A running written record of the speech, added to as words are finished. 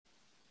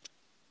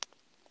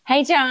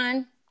Hey,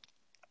 John.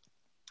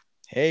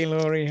 Hey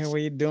Lori, how are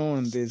you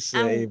doing this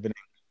I'm evening?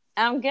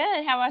 I'm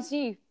good. How about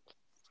you?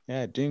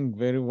 Yeah, doing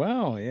very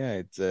well. Yeah,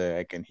 it's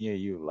I can hear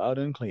you loud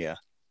and clear.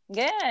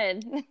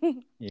 Good.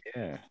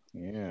 Yeah,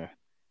 yeah.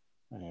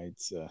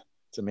 It's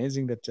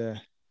amazing that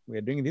we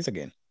are doing this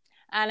again.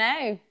 I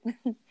know.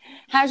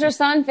 How's your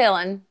son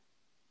feeling?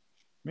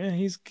 Man,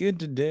 he's good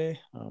today.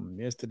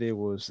 Yesterday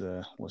was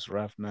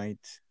rough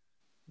night.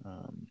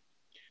 Um,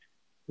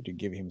 but to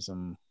give him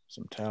some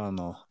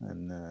Tylenol,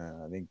 and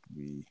I think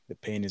the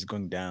pain is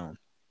going down.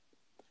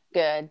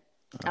 Good.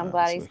 I'm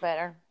glad So he's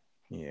better.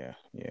 yeah,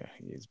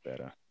 he is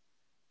better.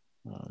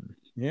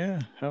 Yeah.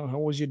 How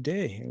was your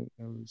day?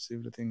 How was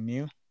everything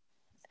new?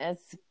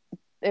 It's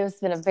it's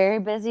been a very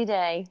busy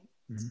day.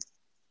 Mhm.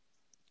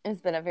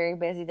 It's been a very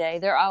busy day.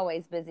 They're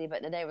always busy,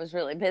 but today was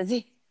really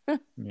busy.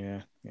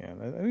 Yeah.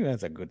 I think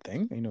that's a good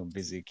thing.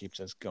 Busy keeps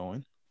us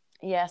going.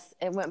 Yes,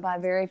 it went by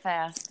very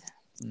fast.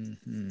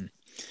 hmm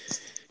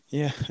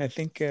Yeah, I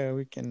think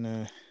we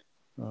can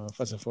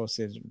first of all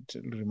say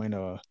to remind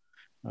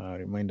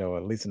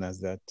our listeners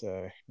that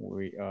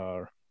we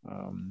are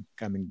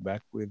coming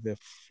back with the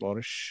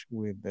flourish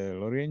with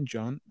Laurie and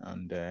John,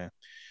 and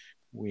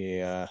we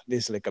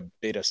this is like a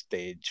beta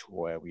stage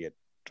where we are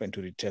trying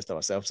to retest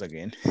ourselves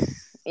again.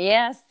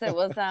 Yes, it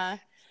was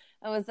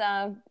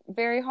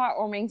very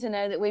heartwarming to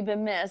know that we've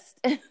been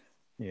missed.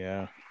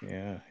 Yeah.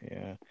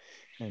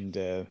 And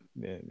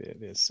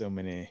there's so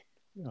many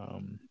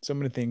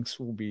things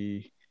we'll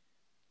be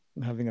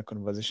having a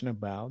conversation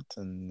about,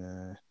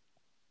 and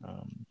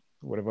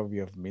whatever we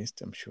have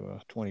missed, I'm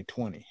sure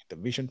 2020, the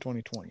Vision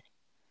 2020.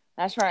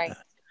 That's Uh, right.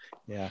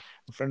 yeah,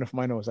 a friend of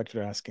mine was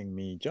actually asking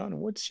me, John,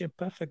 what's your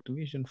perfect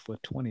vision for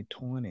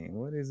 2020?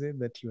 What is it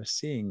that you're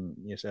seeing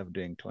yourself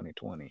doing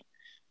 2020?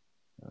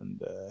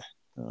 And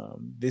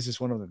this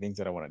is one of the things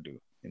that I want to do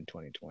in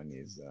 2020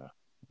 is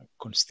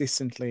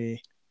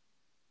consistently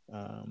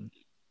um,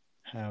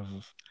 have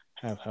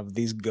have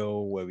this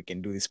go where we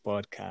can do this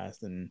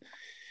podcast, and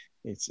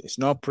it's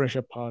not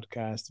pressure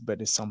podcast,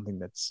 but it's something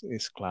that's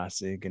is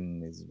classic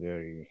and is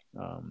very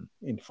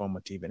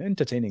informative and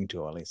entertaining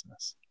to our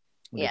listeners.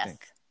 What do you Yes.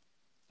 think?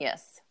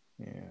 Yes.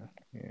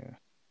 Yeah.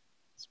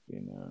 It's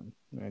been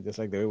just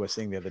like the way we were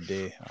saying the other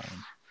day.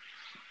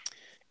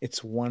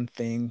 It's one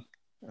thing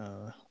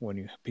when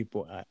you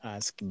people are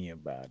asking you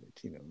about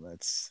it.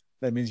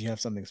 That means you have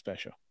something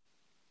special.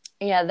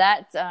 Yeah,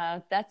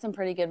 that's some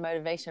pretty good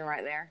motivation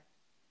right there.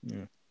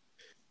 Yeah.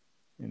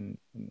 And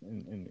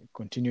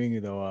continuing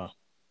with our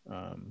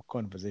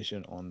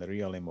conversation on the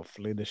real aim of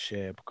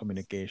leadership,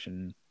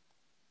 communication.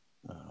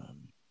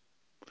 Um,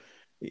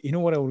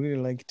 what I would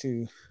really like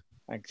to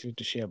actually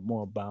to share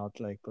more about,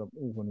 like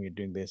when we're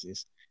doing this,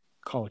 is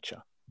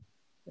culture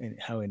and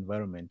how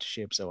environment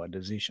shapes our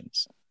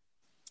decisions.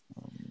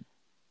 Um,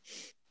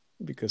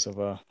 because of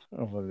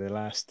over the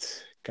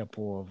last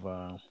couple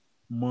of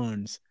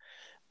months,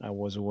 I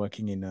was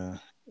working in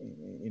a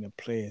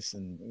place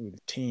and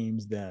with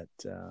teams that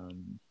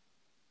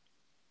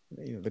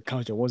the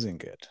culture wasn't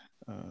good.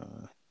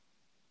 Uh,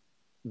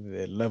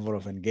 the level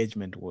of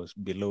engagement was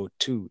below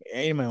 2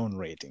 in my own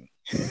rating.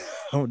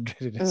 I would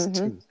rate it as Hmm.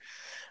 2.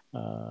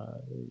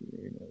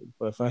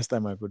 For the first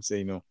time, I could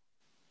say,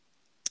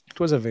 it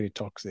was a very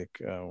toxic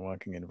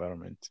working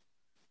environment.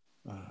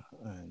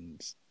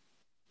 And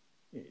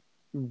it,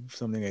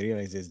 something I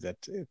realized is that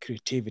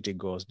creativity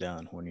goes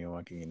down when you're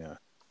working in a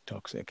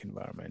toxic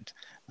environment.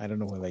 I don't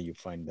know whether you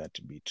find that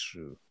to be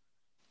true.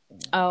 Um,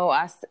 Oh,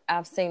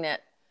 I've seen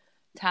it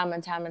time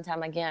and time and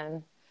time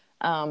again.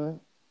 Um,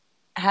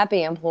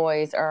 Happy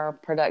employees are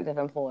productive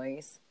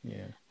employees.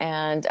 yeah,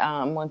 And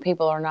when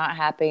people are not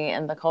happy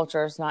and the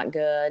culture is not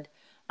good,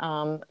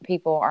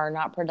 people are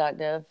not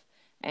productive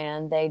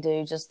and they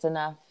do just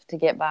enough to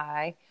get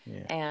by.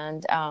 yeah,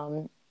 And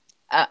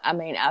I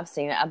mean, I've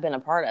seen it, I've been a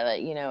part of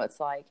it. You know, it's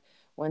like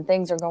when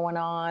things are going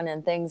on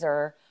and things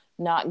are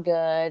not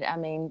good, I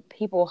mean,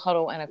 people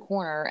huddle in a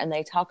corner and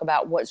they talk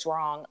about what's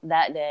wrong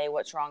that day,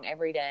 what's wrong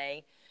every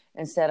day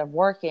instead of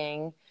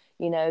working.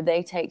 You know,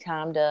 they take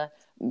time to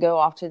go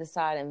off to the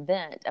side and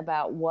vent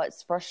about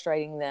what's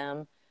frustrating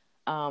them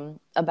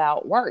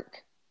about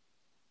work.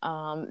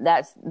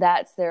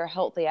 That's their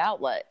healthy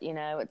outlet. You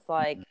know, it's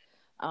like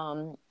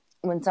um,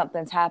 when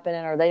something's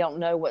happening or they don't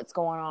know what's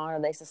going on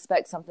or they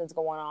suspect something's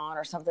going on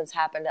or something's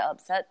happened to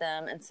upset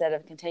them, instead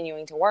of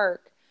continuing to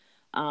work,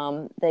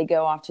 they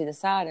go off to the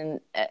side,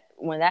 and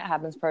when that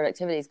happens,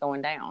 productivity is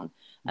going down.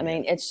 I yeah,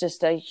 mean, it's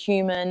just a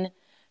human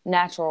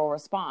natural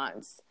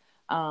response.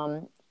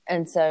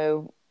 And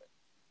so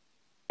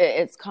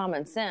it's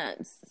common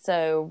sense.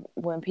 So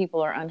when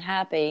people are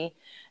unhappy,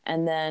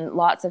 and then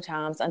lots of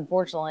times,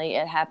 unfortunately,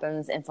 it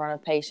happens in front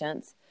of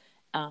patients,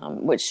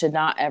 which should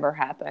not ever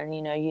happen.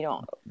 You know, you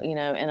don't, you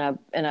know,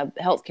 in a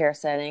healthcare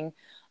setting,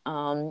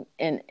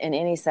 in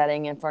any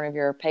setting, in front of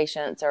your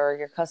patients or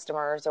your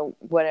customers or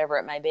whatever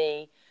it may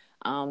be,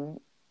 um,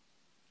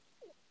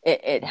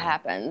 it yeah,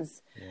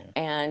 happens, yeah,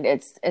 and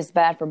it's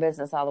bad for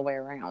business all the way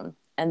around.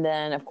 And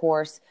then, of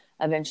course,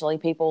 eventually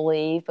people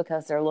leave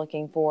because they're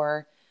looking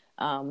for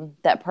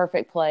that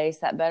perfect place,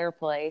 that better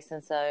place.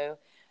 And so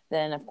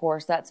then, of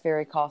course, that's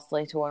very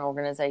costly to an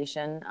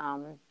organization.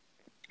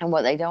 And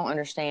what they don't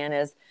understand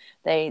is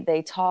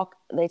they talk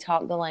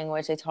the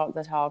language, they talk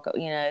the talk.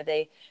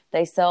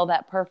 They sell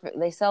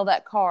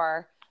that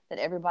car that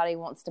everybody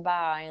wants to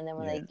buy, and then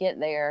when they get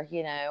there,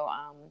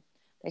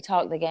 they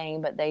talk the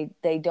game, but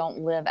they don't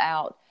live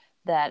out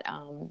that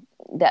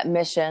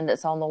mission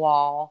that's on the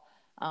wall.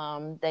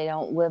 They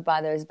don't live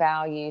by those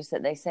values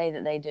that they say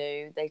that they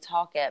do. They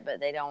talk it, but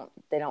they don't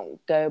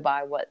go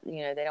by what,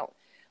 they don't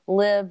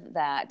live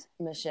that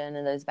mission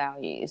and those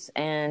values.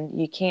 And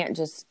you can't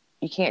just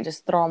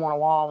throw them on a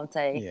wall and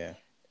say,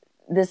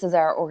 this is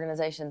our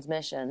organization's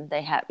mission.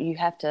 You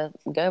have to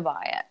go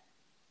by it.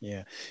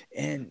 Yeah.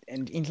 And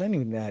in line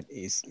with that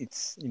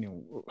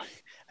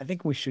I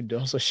think we should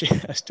also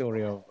share a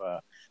story of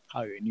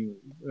how you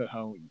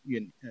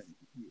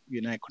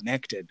and I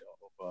connected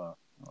over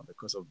the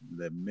course of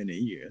the many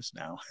years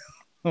now.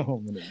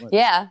 Many months.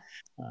 Yeah.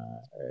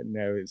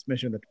 Now it's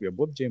mentioned that we are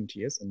both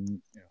JMTS,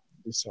 and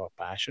this is our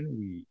passion.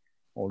 We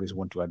always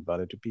want to add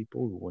value to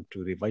people. We want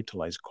to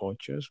revitalize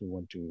cultures. We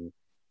want to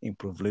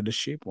improve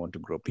leadership. We want to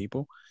grow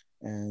people.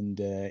 And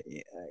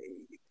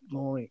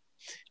Lori,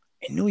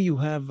 I know you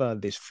have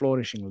this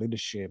flourishing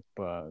leadership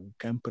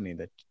company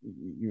that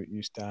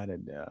you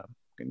started.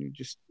 Can you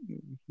just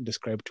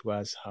describe to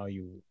us how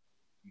you're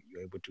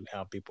able to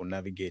help people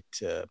navigate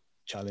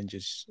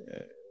challenges,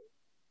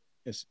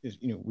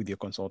 with your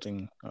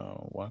consulting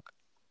work?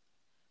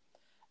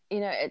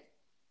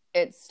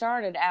 It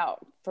started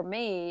out for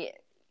me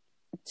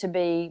to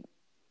be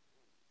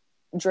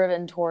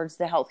driven towards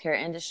the healthcare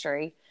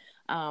industry.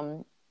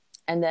 And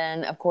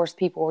then, of course,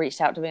 people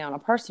reached out to me on a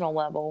personal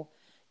level,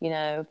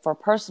 for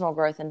personal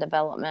growth and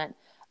development.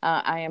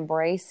 I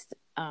embraced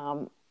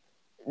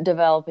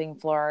developing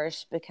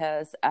Flourish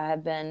because I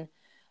have been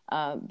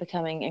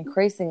becoming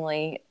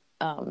increasingly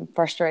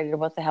frustrated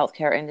with the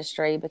healthcare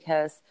industry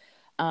because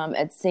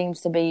it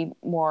seems to be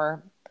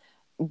more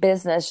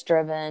business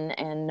driven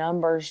and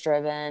numbers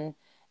driven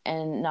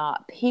and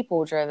not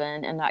people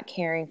driven, and not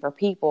caring for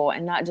people,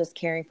 and not just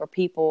caring for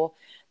people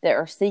that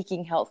are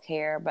seeking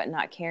healthcare, but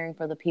not caring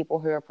for the people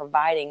who are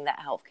providing that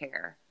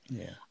healthcare.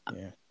 Yeah.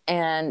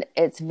 And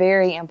it's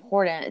very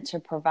important to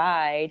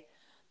provide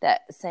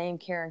that same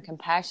care and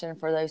compassion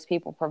for those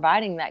people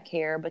providing that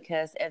care,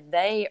 because if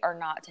they are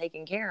not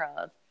taken care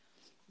of,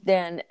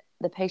 then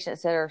the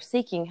patients that are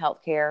seeking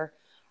healthcare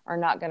are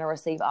not going to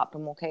receive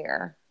optimal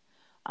care.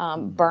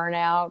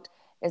 Burnout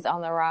is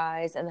on the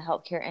rise in the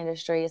healthcare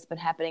industry. It's been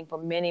happening for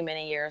many,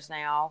 many years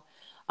now.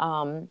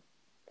 And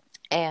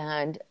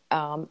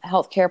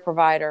healthcare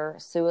provider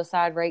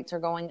suicide rates are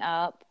going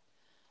up.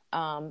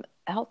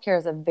 Healthcare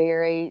is a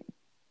very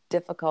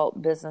difficult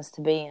business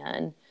to be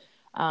in.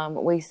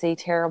 We see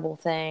terrible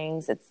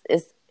things.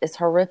 It's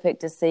horrific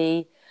to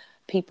see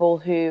people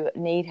who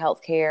need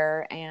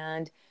healthcare,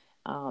 and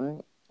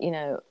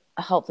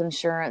health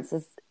insurance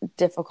is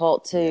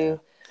difficult to.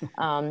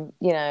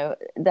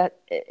 That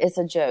it's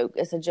a joke.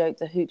 It's a joke,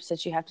 the hoops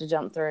that you have to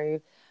jump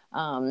through.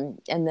 And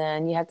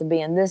then you have to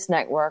be in this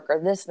network or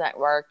this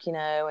network,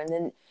 and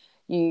then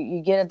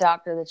you get a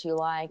doctor that you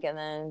like, and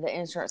then the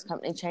insurance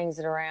company changes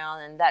it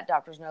around, and that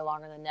doctor's no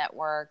longer in the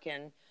network.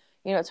 And,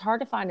 it's hard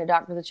to find a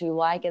doctor that you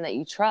like and that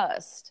you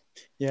trust.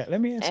 Yeah.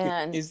 Let me ask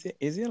you,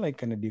 is there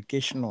like an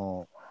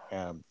educational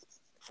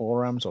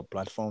forums or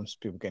platforms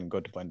people can go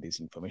to find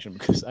this information?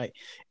 Because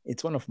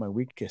it's one of my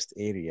weakest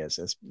areas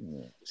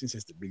since I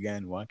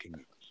began working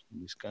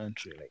in this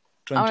country. Like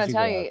trying to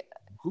figure out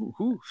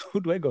who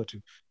do I go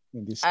to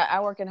in this?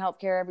 I work in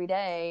healthcare every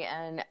day,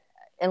 and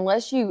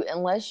unless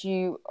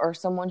you are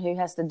someone who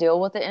has to deal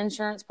with the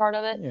insurance part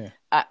of it,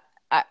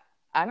 I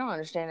don't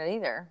understand it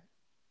either.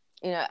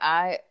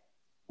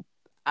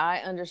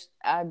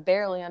 I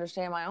barely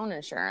understand my own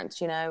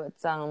insurance.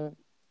 It's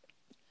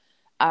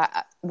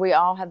we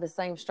all have the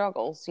same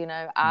struggles.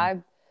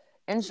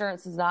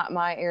 Insurance is not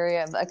my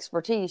area of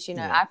expertise.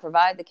 I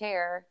provide the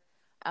care.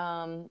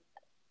 I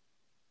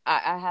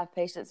have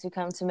patients who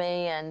come to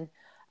me and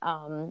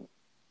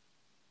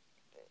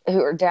who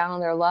are down on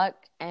their luck,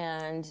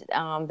 and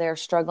they're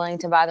struggling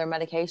to buy their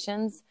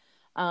medications.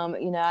 I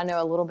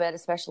know a little bit,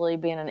 especially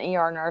being an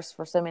ER nurse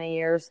for so many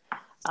years.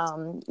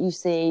 You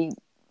see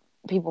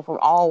people from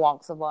all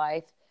walks of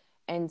life.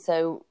 And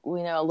so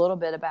we know a little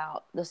bit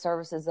about the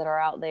services that are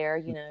out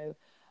there,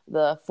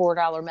 the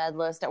 $4 med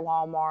list at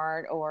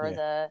Walmart,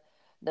 or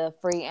the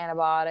free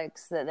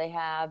antibiotics that they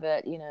have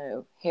at,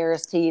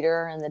 Harris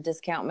Teeter, and the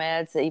discount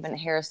meds that even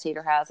Harris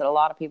Teeter has that a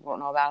lot of people don't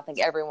know about. I think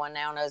everyone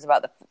now knows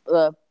about the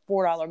 $4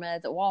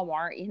 meds at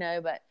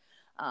Walmart, but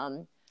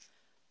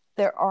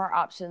there are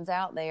options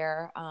out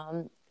there.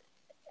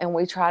 And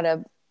we try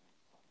to,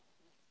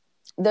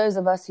 those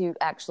of us who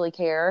actually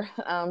care,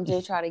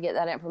 do try to get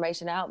that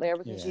information out there,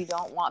 because you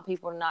don't want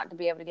people not to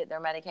be able to get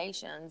their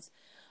medications.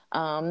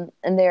 And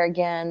there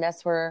again,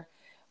 that's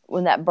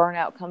when that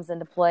burnout comes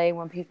into play,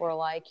 when people are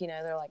like,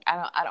 they're like,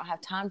 I don't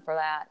have time for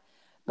that.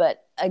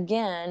 But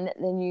again,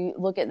 then you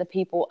look at the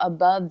people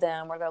above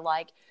them where they're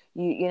like,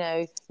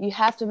 You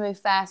have to move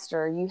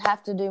faster. You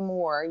have to do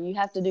more. You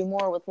have to do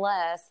more with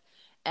less.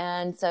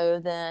 And so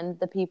then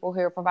the people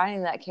who are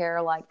providing that care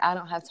are like, I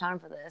don't have time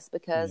for this,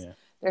 because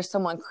there's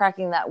someone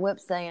cracking that whip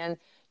saying,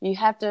 you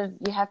have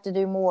to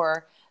do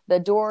more. The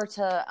door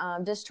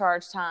to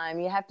discharge time,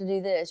 you have to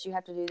do this, you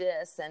have to do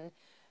this.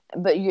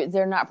 But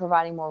they're not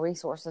providing more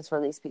resources for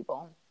these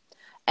people.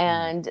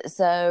 And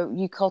so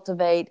you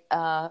cultivate,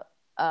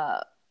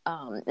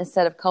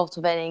 instead of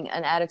cultivating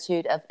an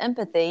attitude of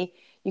empathy,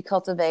 you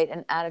cultivate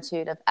an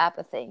attitude of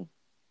apathy.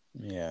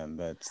 Yeah,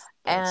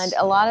 and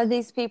a lot of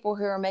these people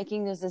who are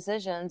making those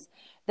decisions,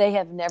 they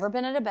have never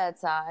been at a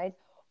bedside,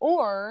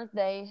 or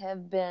they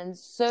have been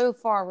so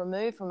far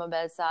removed from a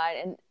bedside.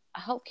 And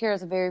healthcare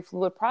is a very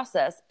fluid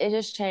process. It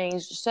has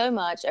changed so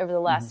much over the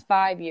last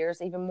 5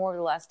 years, even more over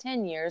the last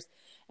 10 years.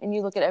 And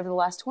you look at over the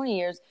last 20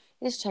 years,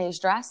 it's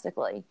changed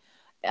drastically.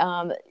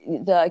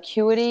 The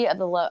acuity of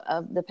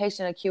the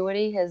patient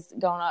acuity has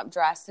gone up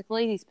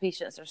drastically. These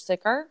patients are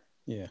sicker.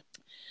 Yeah.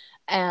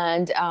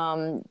 And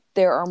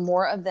there are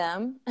more of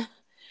them.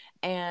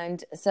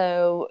 And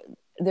so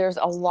there's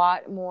a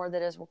lot more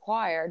that is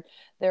required.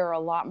 There are a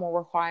lot more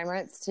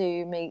requirements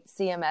to meet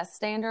CMS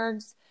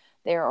standards.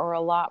 There are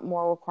a lot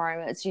more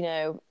requirements,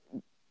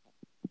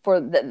 for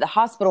the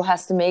hospital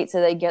has to meet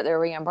so they get their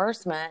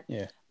reimbursement.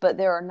 Yeah. But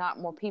there are not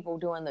more people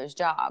doing those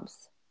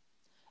jobs.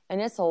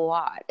 And it's a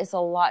lot. It's a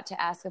lot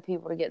to ask of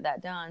people to get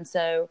that done.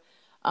 So,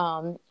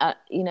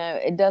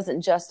 it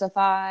doesn't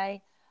justify.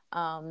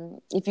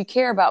 If you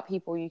care about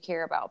people, you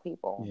care about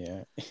people.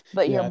 Yeah.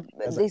 But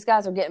these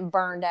guys are getting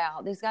burned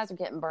out.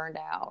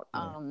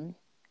 Yeah.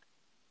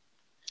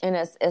 And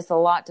it's a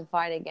lot to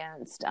fight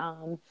against.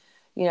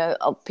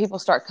 People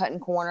start cutting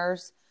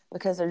corners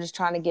because they're just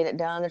trying to get it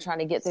done. They're trying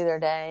to get through their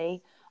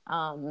day.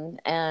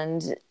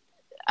 And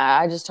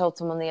I just told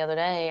someone the other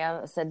day,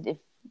 I said, if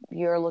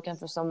you're looking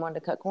for someone to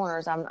cut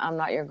corners, I'm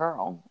not your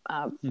girl.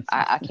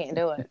 I can't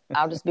do it.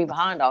 I'll just be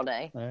behind all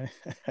day.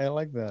 I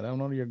like that. I'm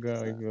not your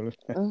girl. I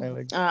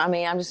like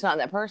I'm just not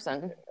that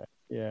person.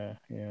 Yeah.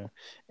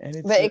 And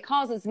it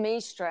causes me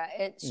stress.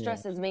 It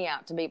stresses me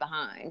out to be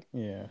behind.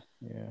 Yeah.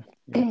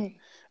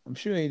 I'm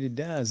sure it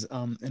does.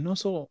 And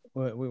also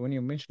when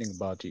you're mentioning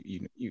about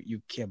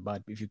you care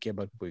about, if you care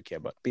about people, you care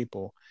about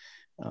people.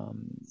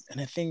 And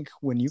I think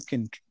when you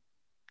can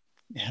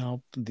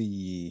help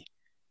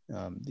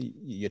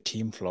your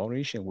team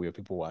flourish and where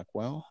people work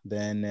well,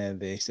 then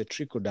there's a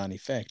trickle down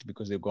effect,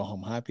 because they go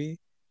home happy,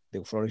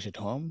 they'll flourish at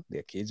home,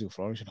 their kids will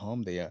flourish at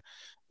home, their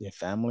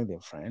family, their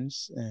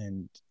friends,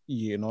 and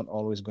you're not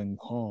always going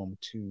home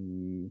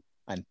to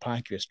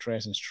unpack your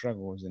stress and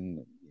struggles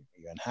and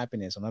your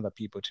unhappiness on other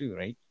people too,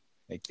 right?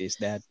 Like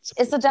it's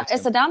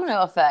a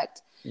domino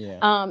effect.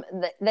 Yeah.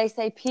 They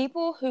say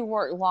people who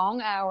work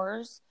long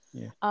hours,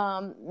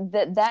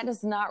 that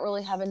does not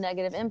really have a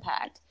negative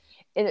impact.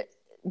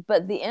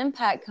 But the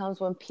impact comes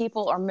when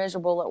people are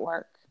miserable at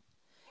work.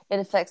 It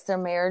affects their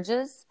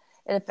marriages.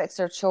 It affects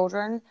their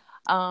children.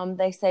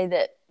 They say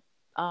that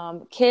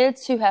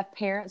kids who have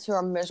parents who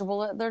are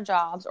miserable at their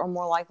jobs are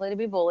more likely to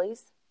be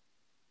bullies.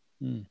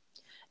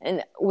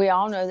 And we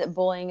all know that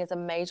bullying is a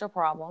major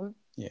problem.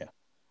 Yeah.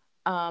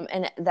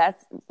 And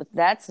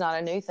that's not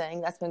a new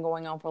thing. That's been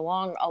going on for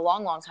a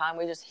long time.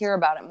 We just hear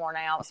about it more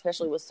now,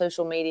 especially with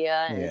social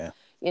media,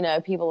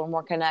 and people are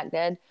more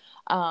connected.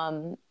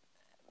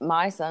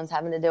 My son's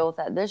having to deal with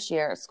that this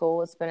year at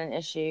school. It's been an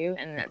issue,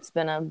 and it's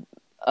been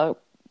a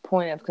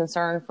point of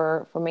concern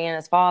for me and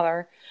his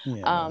father.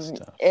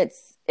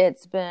 It's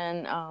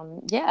been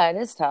it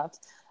is tough.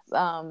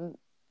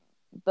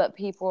 But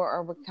people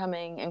are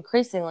becoming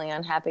increasingly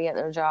unhappy at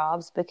their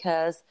jobs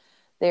because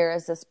there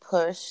is this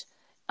push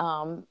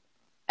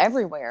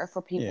everywhere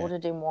for people to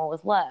do more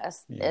with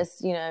less.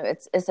 It's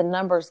it's a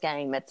numbers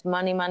game. It's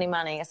money.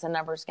 It's a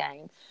numbers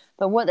game.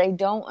 But what they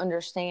don't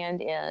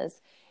understand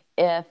is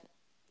if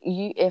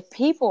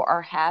people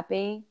are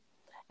happy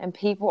and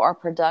people are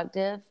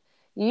productive,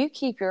 you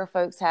keep your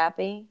folks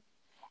happy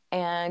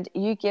and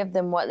you give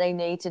them what they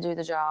need to do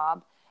the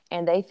job,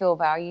 and they feel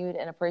valued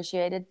and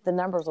appreciated, the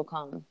numbers will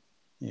come.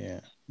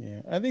 Yeah.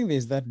 I think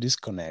there's that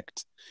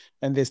disconnect,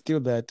 and there's still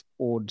that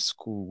old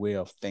school way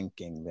of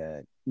thinking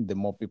that the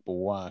more people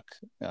work,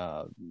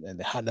 and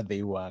the harder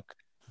they work,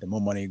 the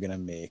more money you're gonna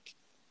make.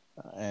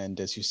 And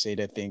as you said,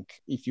 I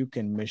think if you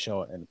can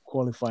measure and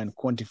qualify and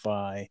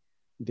quantify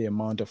the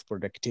amount of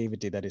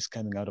productivity that is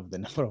coming out of the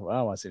number of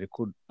hours, it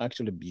could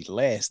actually be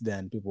less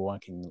than people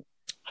working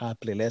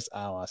happily less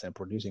hours and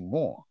producing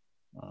more.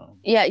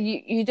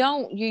 You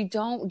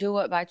don't do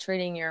it by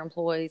treating your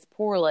employees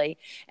poorly,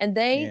 and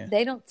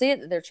they don't see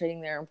it that they're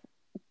treating their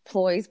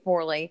employees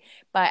poorly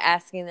by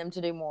asking them to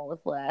do more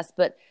with less,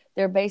 but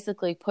they're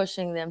basically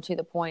pushing them to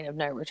the point of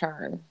no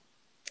return.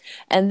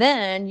 And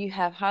then you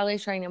have highly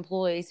trained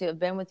employees who have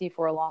been with you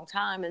for a long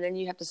time, and then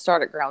you have to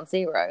start at ground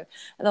zero.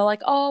 And they're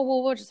like, oh,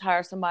 well, we'll just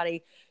hire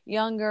somebody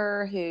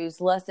younger who's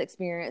less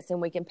experienced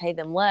and we can pay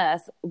them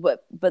less.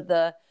 But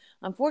the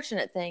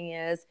unfortunate thing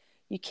is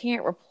you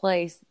can't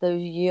replace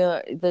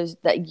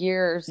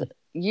years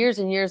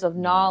and years of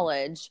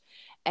knowledge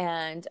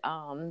and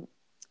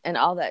and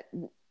all that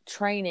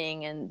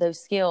training and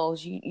those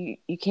skills,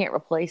 you can't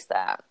replace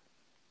that.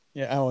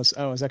 Yeah, I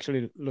was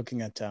actually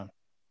looking at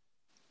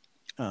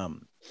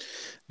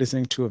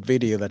listening to a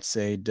video that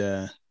said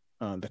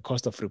the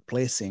cost of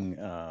replacing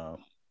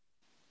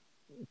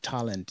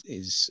talent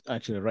is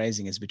actually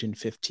rising is between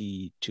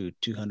 50 to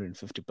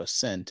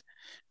 250%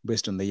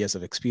 based on the years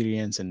of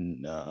experience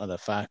and other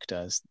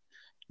factors,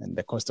 and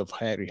the cost of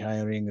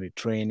rehiring,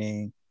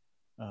 retraining,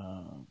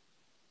 uh,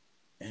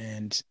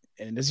 and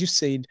as you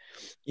said,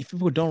 if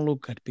people don't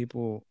look at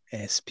people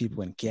as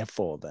people and care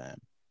for them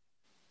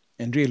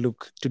and really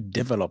look to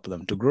develop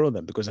them, to grow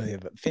them, because I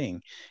have a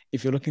thing,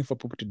 if you're looking for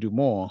people to do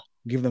more,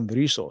 give them the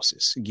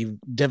resources,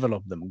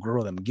 develop them,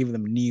 grow them, give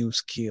them new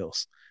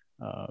skills,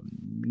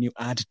 new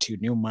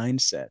attitude, new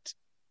mindset.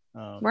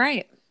 Um,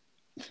 Right.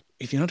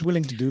 if you're not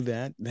willing to do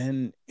that,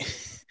 then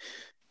it's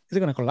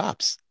going to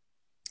collapse.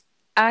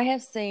 I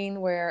have seen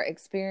where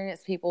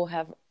experienced people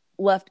have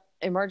left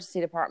emergency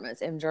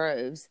departments in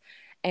droves,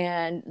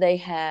 and they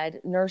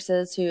had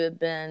nurses who had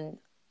been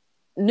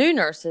new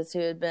nurses who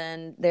had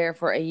been there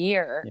for a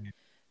year Yeah.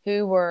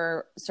 who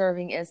were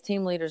serving as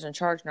team leaders and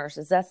charge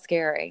nurses. That's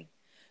scary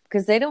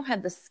because they don't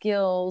have the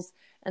skills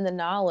and the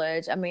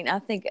knowledge. I mean, I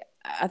think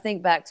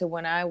back to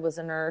when I was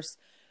a nurse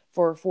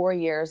for 4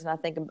 years, and I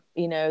think,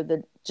 you know,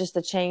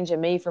 the change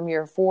in me from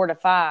year 4 to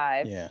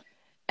 5, Yeah.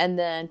 and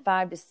then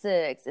 5 to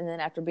 6, and then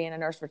after being a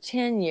nurse for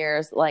 10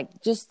 years,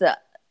 like just the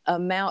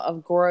amount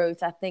of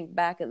growth. I think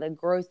back at the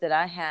growth that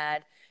I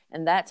had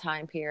in that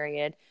time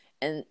period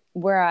and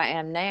where I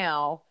am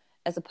now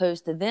as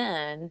opposed to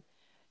then.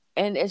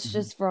 And it's Mm-hmm.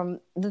 just from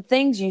the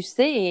things you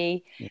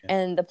see Yeah.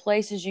 and the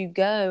places you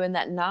go and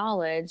that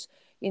knowledge,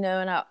 you know.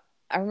 And I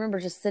remember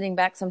just sitting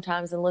back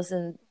sometimes and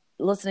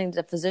listening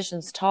to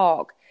physicians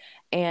talk,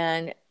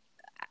 and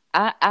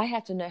I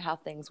have to know how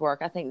things work.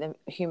 I think the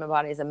human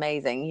body is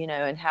amazing, you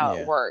know, and how it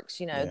Yeah. works.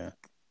 You know, Yeah.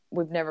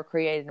 we've never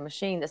created a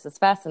machine that's as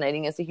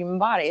fascinating as the human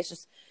body.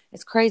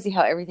 It's crazy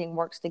how everything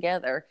works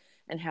together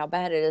and how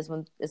bad it is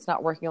when it's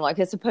not working like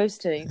it's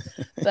supposed to.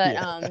 But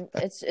Yeah.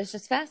 it's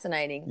just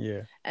fascinating.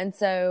 Yeah. And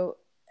so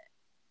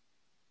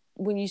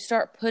when you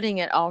start putting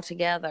it all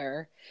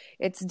together,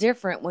 it's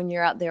different when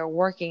you're out there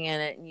working in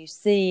it and you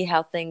see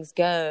how things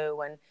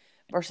go, and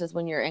versus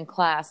when you're in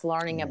class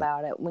learning Yeah.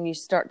 about it. When you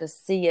start to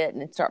see it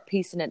and start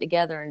piecing it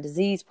together in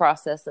disease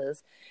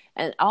processes,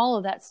 and all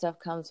of that stuff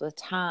comes with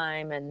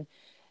time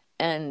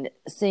and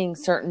seeing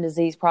certain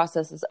disease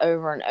processes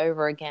over and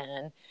over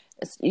again.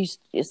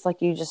 It's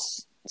like you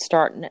just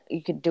start,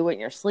 you could do it in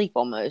your sleep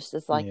almost.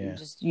 It's like Yeah.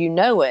 you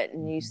know it,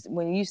 and Mm-hmm.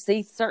 when you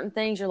see certain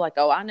things, you're like,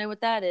 oh, I know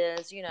what that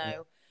is, you Yeah.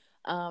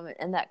 know.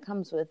 And that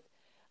comes with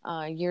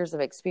years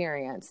of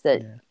experience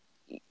that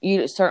Yeah.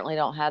 you certainly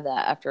don't have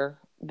that after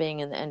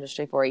being in the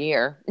industry for a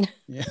year.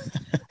 Yeah.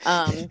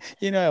 um,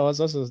 I was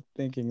also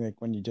thinking,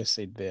 like, when you just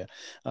said there,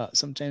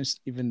 sometimes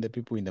even the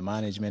people in the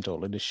management or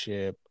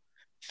leadership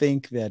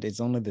think that it's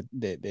only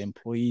the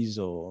employees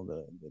or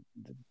the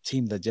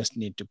team that just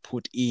need to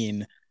put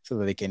in so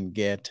that they can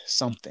get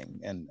something.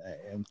 And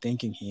I'm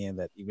thinking here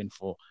that even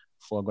for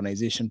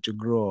organization to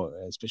grow,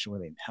 especially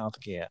within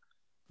healthcare,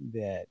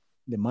 that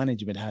the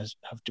management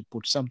have to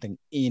put something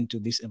into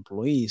these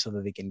employees so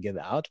that they can get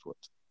the output,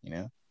 you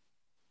know?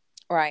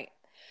 right.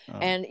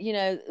 Um, And you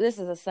know, this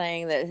is a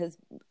saying that has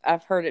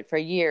I've heard it for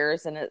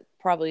years, and it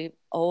probably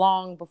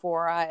long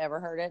before I ever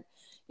heard it.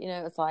 You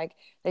know, it's like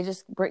they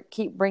just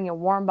keep bringing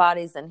warm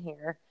bodies in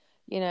here.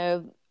 You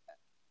know,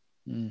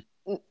 mm,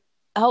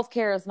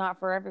 healthcare is not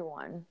for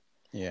everyone,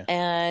 yeah.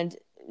 and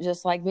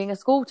just like being a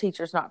school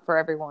teacher is not for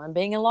everyone,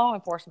 being in law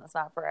enforcement is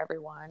not for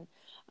everyone.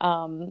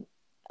 Um,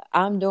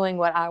 I'm doing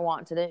what I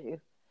want to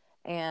do,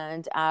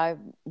 and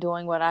I'm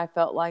doing what I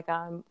felt like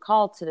I'm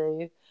called to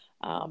do.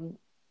 Um,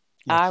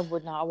 Yeah. I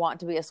would not want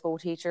to be a school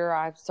teacher.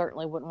 I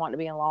certainly wouldn't want to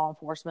be in law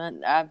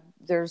enforcement.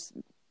 There's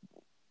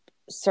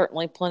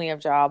certainly plenty of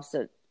jobs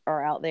that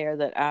are out there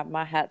that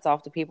my hat's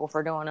off to people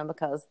for doing them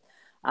because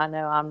I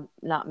know I'm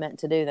not meant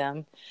to do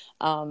them.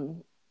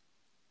 Um,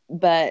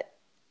 but,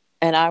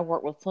 and I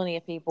work with plenty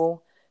of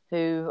people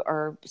who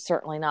are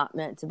certainly not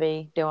meant to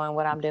be doing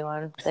what I'm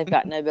doing. They've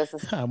got no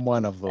business. I'm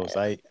one of those.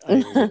 I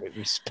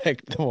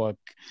respect the work.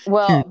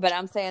 Well, but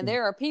I'm saying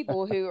there are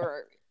people who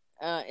are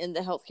in the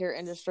healthcare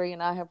industry,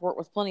 and I have worked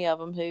with plenty of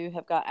them who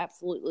have got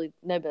absolutely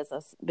no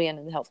business being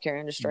in the healthcare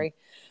industry.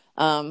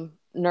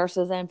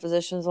 Nurses and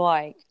physicians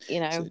alike,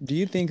 you So know. do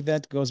you think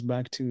that goes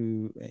back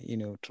to,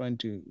 trying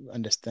to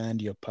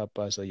understand your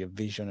purpose or your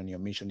vision and your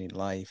mission in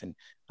life and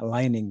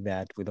aligning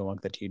that with the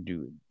work that you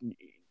do?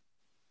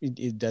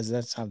 Does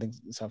that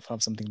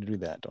have something to do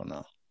with that or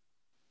not?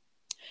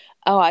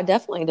 Oh, I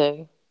definitely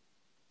do.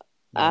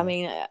 I Yeah.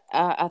 mean,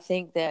 I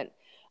think that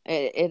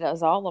it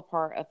is all a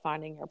part of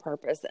finding your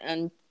purpose.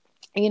 And,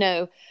 you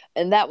know,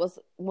 and that was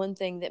one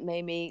thing that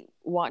made me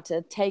want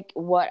to take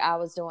what I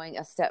was doing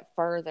a step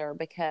further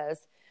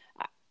because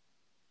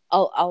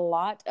a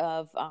lot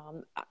of,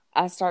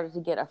 I started to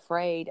get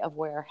afraid of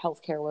where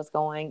healthcare was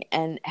going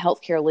and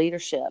healthcare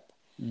leadership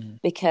Hmm.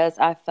 because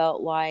I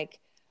felt like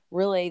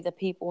really the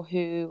people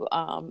who,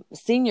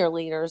 senior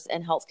leaders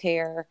in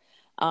healthcare,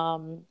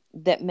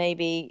 that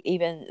maybe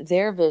even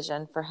their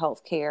vision for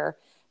healthcare,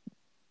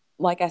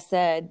 like I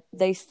said,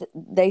 they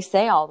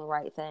say all the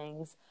right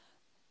things,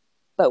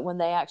 but when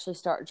they actually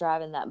start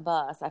driving that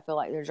bus, I feel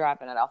like they're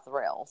driving it off the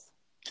rails.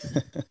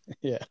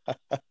 Yeah.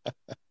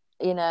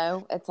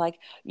 It's like,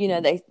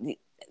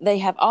 they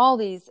have all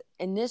these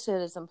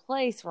initiatives in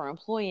place for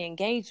employee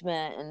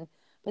engagement,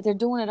 but they're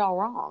doing it all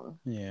wrong.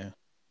 Yeah.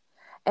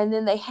 And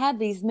then they have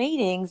these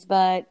meetings,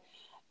 and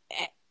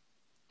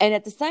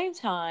at the same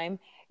time,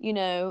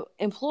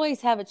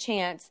 employees have a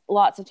chance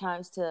lots of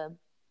times to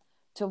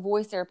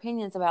voice their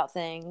opinions about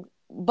things,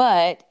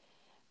 but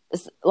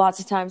lots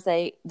of times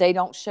they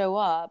don't show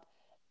up.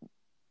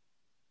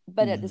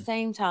 But at the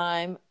same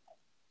time,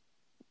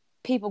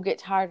 people get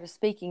tired of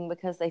speaking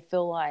because they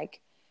feel like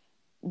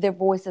their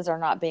voices are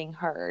not being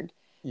heard.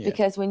 Yeah.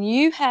 Because when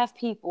you have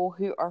people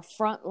who are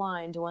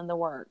frontline doing the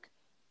work,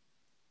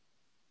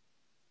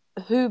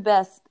 who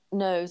best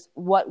knows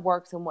what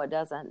works and what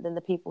doesn't than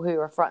the people who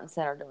are front and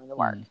center doing the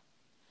work?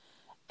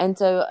 And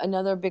so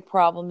another big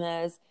problem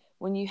is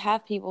when you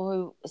have people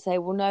who say,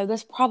 well, no,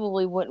 this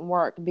probably wouldn't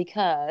work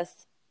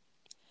because,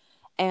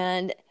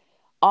 and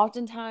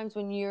oftentimes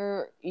when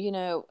you're,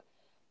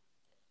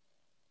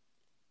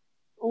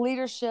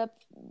 leadership,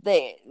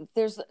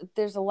 there's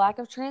a lack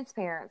of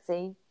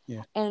transparency.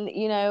 Yeah. And,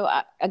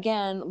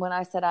 again, when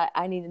I said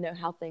I need to know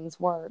how things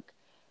work,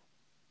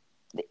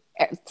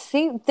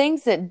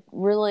 things that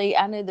really,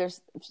 I know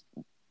there's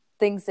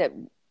things that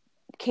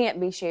can't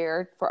be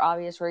shared for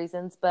obvious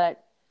reasons,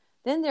 but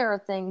then there are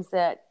things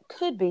that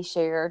could be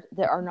shared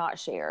that are not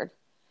shared.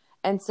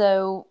 And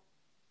so,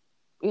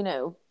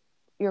 your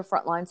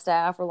frontline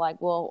staff are like,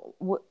 well,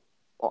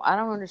 I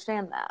don't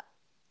understand that.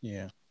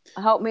 Yeah.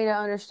 Help me to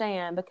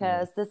understand,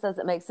 because this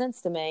doesn't make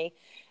sense to me.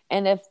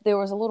 And if there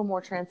was a little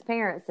more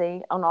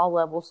transparency on all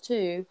levels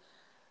too,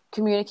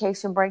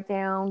 communication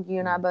breakdown, you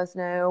and I both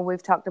know,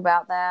 we've talked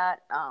about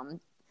that.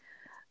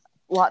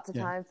 Lots of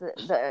times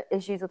the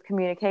issues with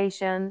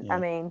communication. Yeah. I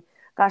mean,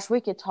 gosh,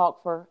 we could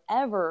talk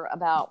forever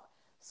about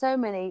so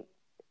many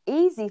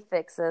easy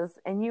fixes,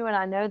 and you and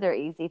I know they're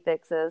easy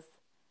fixes.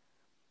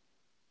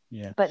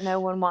 Yeah. But no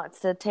one wants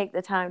to take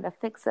the time to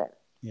fix it.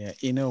 Yeah.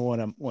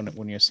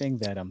 When you're saying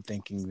that, I'm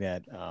thinking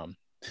that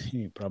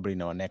you probably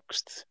know our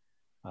next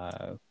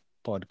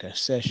podcast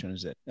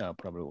sessions that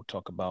probably we'll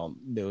talk about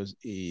those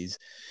is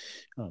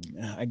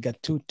I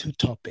got two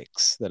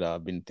topics that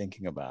I've been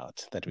thinking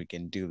about that we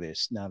can do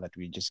this now that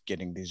we're just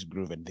getting this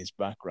groove and this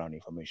background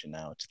information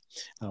out.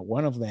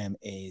 One of them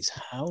is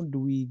how do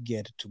we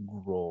get to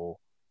grow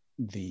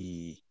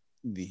the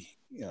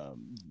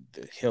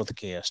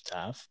healthcare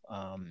staff,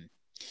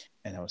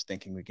 and I was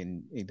thinking we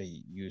can either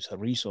use a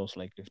resource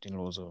like 15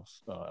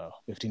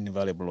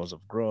 invaluable laws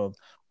of growth,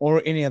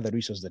 or any other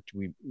resource that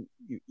we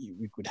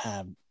could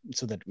have,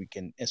 so that we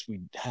can, as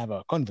we have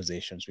our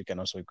conversations, we can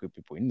also equip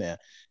people in there.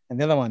 And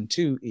the other one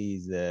too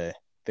is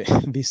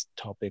this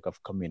topic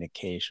of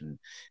communication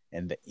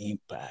and the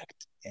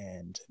impact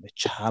and the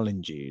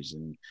challenges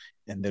and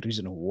the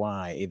reason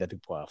why either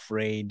people are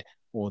afraid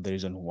or the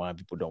reason why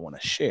people don't want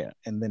to share.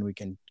 And then we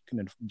can kind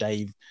of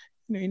dive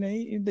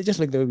just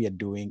like the way we are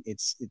doing.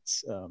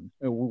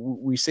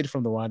 We said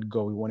from the word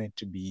go, we want it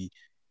to be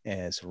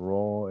as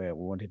raw, we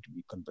want it to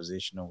be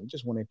conversational. We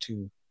just wanted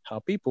to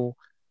help people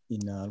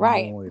in a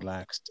more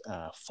relaxed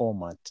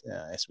format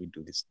as we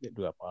do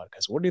our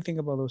podcast. What do you think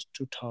about those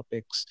two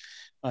topics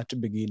to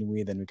begin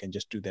with? And we can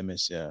just do them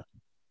as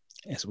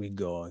we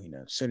go,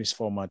 series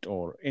format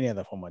or any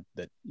other format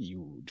that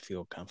you would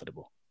feel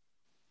comfortable.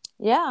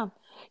 Yeah.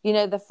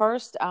 The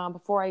first,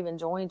 before I even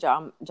joined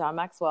John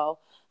Maxwell,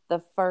 the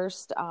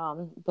first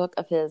book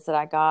of his that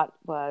I got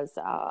was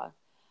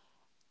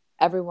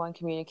Everyone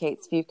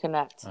Communicates, Few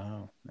Connect.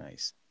 Oh,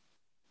 nice.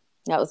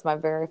 That was my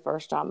very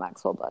first John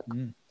Maxwell book.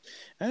 And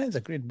it's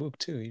a great book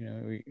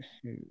too.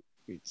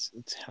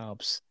 It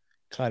helps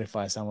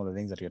clarify some of the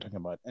things that you're talking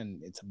about,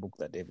 and it's a book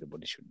that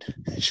everybody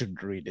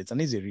should read. It's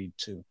an easy read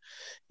too.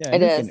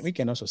 Yeah, we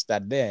can also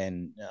start there,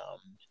 and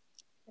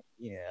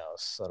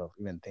sort of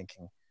even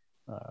thinking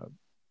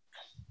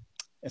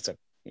it's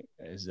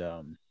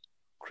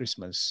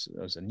Christmas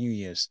as a New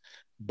Year's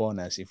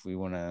bonus. If we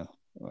want to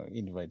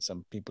invite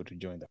some people to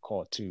join the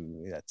call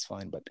too, that's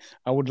fine. But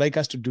I would like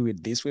us to do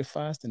it this way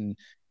first and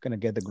kind of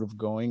get the group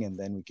going, and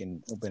then we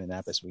can open it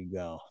up as we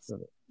go. So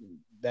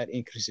that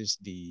increases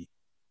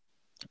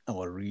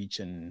our reach.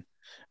 And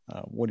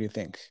what do you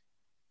think?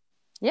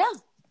 Yeah.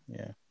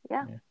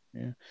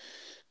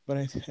 But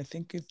I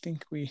think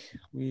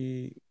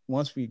we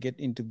once we get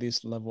into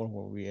this level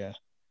where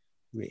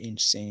we're in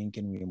sync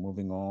and we're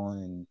moving on,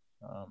 and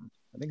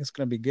I think it's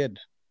gonna be good.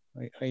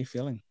 How are you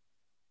feeling?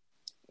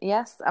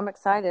 Yes, I'm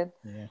excited.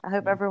 Yeah, I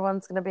hope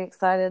everyone's going to be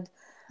excited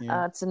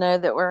to know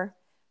that we're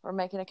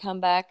making a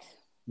comeback.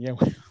 Yeah,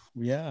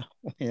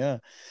 yeah.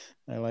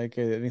 I like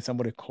it. I think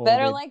somebody called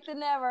better it late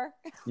than never.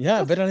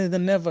 better late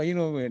than never.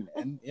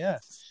 And yeah,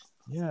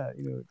 Yeah,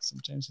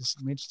 sometimes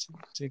it may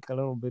take a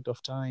little bit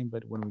of time,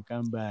 but when we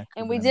come back,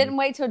 we're And we gonna make. didn't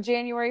wait till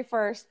January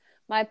 1st.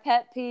 My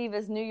pet peeve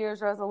is New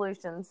Year's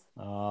resolutions.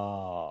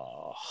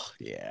 Oh,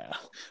 yeah.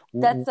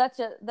 That's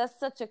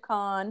such a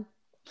con.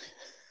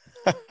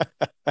 That's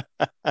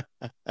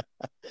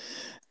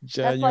like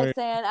January.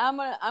 saying I'm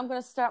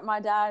gonna start my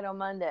diet on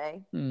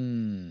Monday,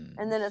 and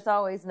then it's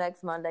always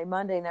next Monday.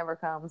 Monday never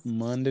comes.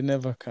 Monday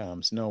never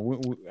comes. No, we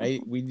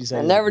It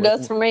decided never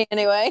does for me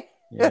anyway.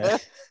 yeah,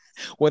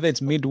 whether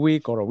it's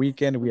midweek or a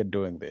weekend, we are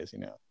doing this.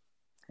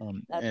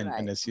 That's And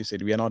right. as you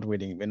said, we are not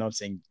waiting. We're not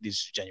saying this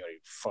is January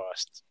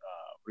 1st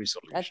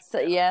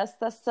resolution. Yes,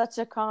 that's such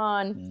a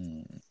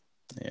con.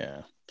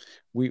 Yeah,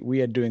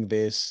 we are doing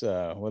this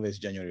whether it's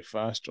January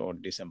 1st or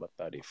December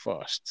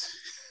 31st.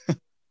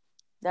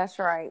 That's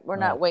right. We're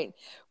Uh, not waiting.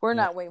 We're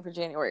yeah, not waiting for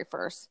January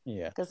 1st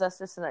yeah, because that's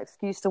just an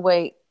excuse to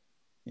wait.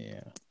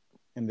 yeah.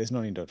 And there's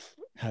no need of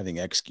having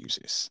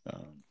excuses.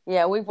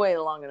 Yeah, we've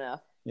waited long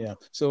enough. Yeah.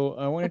 So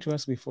I wanted to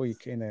ask before you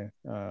kind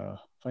of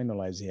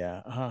finalize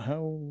here,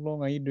 how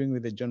long are you doing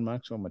with the John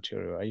Maxwell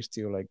material? Are you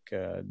still like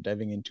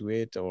diving into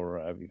it, or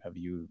have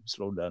you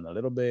slowed down a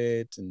little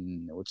bit?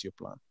 And what's your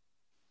plan?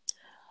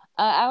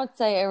 I would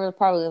say over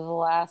probably the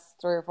last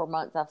 3 or 4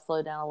 months, I've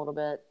slowed down a little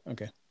bit,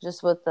 Okay.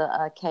 just with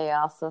the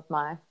chaos of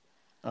my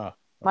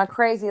Okay.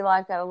 crazy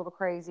life. Got a little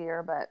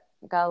crazier, but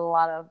I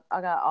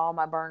got all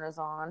my burners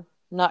on.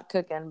 Not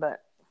cooking,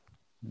 but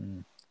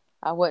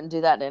I wouldn't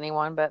do that to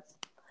anyone. But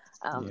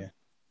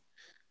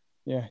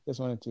yeah. Just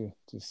wanted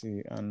to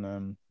see,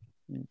 and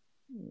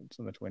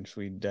so that once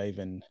we dive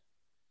in,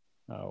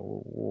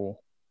 we'll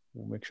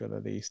make sure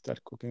that they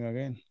start cooking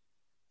again.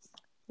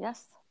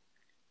 Yes.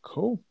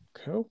 Cool.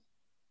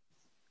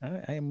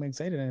 I am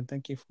excited, and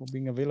thank you for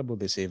being available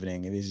this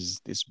evening.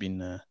 This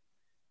been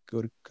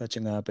good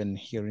catching up and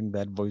hearing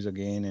that voice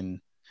again,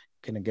 and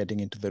kind of getting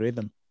into the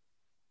rhythm.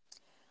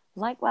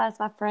 Likewise,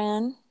 my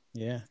friend.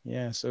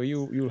 Yeah. So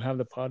you'll have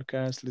the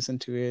podcast, listen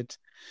to it,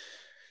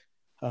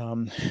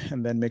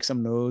 and then make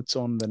some notes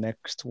on the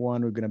next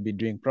one we're gonna be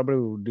doing. Probably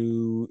we'll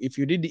do, if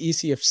you did the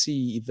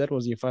ECFC, if that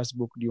was your first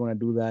book, do you want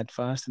to do that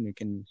fast, and we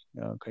can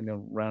kind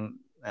of run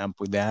amp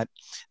with that.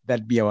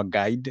 That'd be our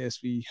guide as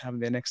we have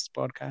the next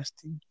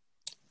podcasting.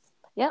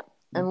 Yep.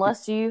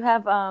 Unless you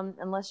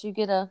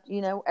get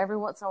every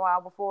once in a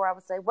while before I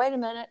would say, wait a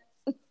minute,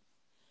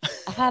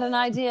 I had an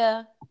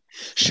idea.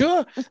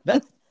 Sure,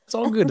 that's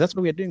all good. That's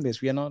why we are doing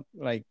this. We are not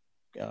like,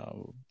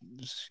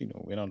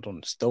 we're not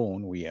on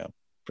stone. We are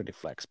pretty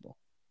flexible.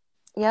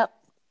 Yep.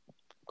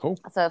 Cool.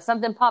 So if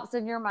something pops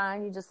in your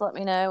mind, you just let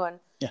me know, and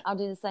I'll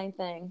do the same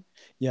thing.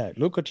 Yeah,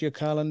 look at your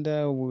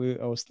calendar.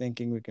 I was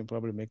thinking we can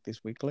probably make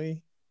this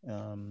weekly.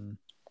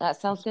 That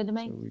sounds good to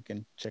me. So we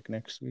can check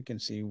next week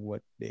and see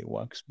what day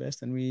works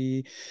best, and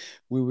we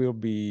will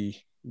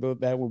be,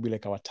 that will be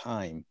like our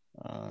time,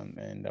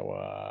 and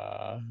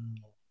our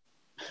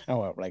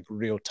like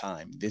real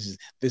time. This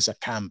is a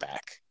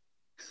comeback.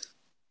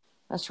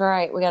 That's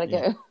right. We got to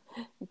go.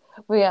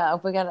 we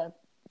got to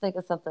think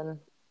of something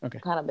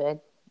kind of big.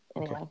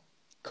 Anyway. Okay.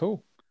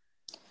 Cool.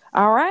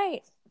 All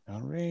right.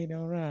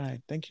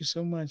 Thank you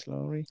so much,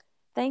 Laurie.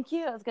 Thank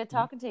you. It was good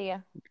talking to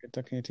you. Good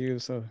talking to you.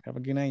 So have a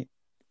good night.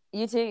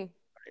 You too.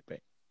 All right,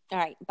 bye. All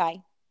right.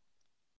 Bye.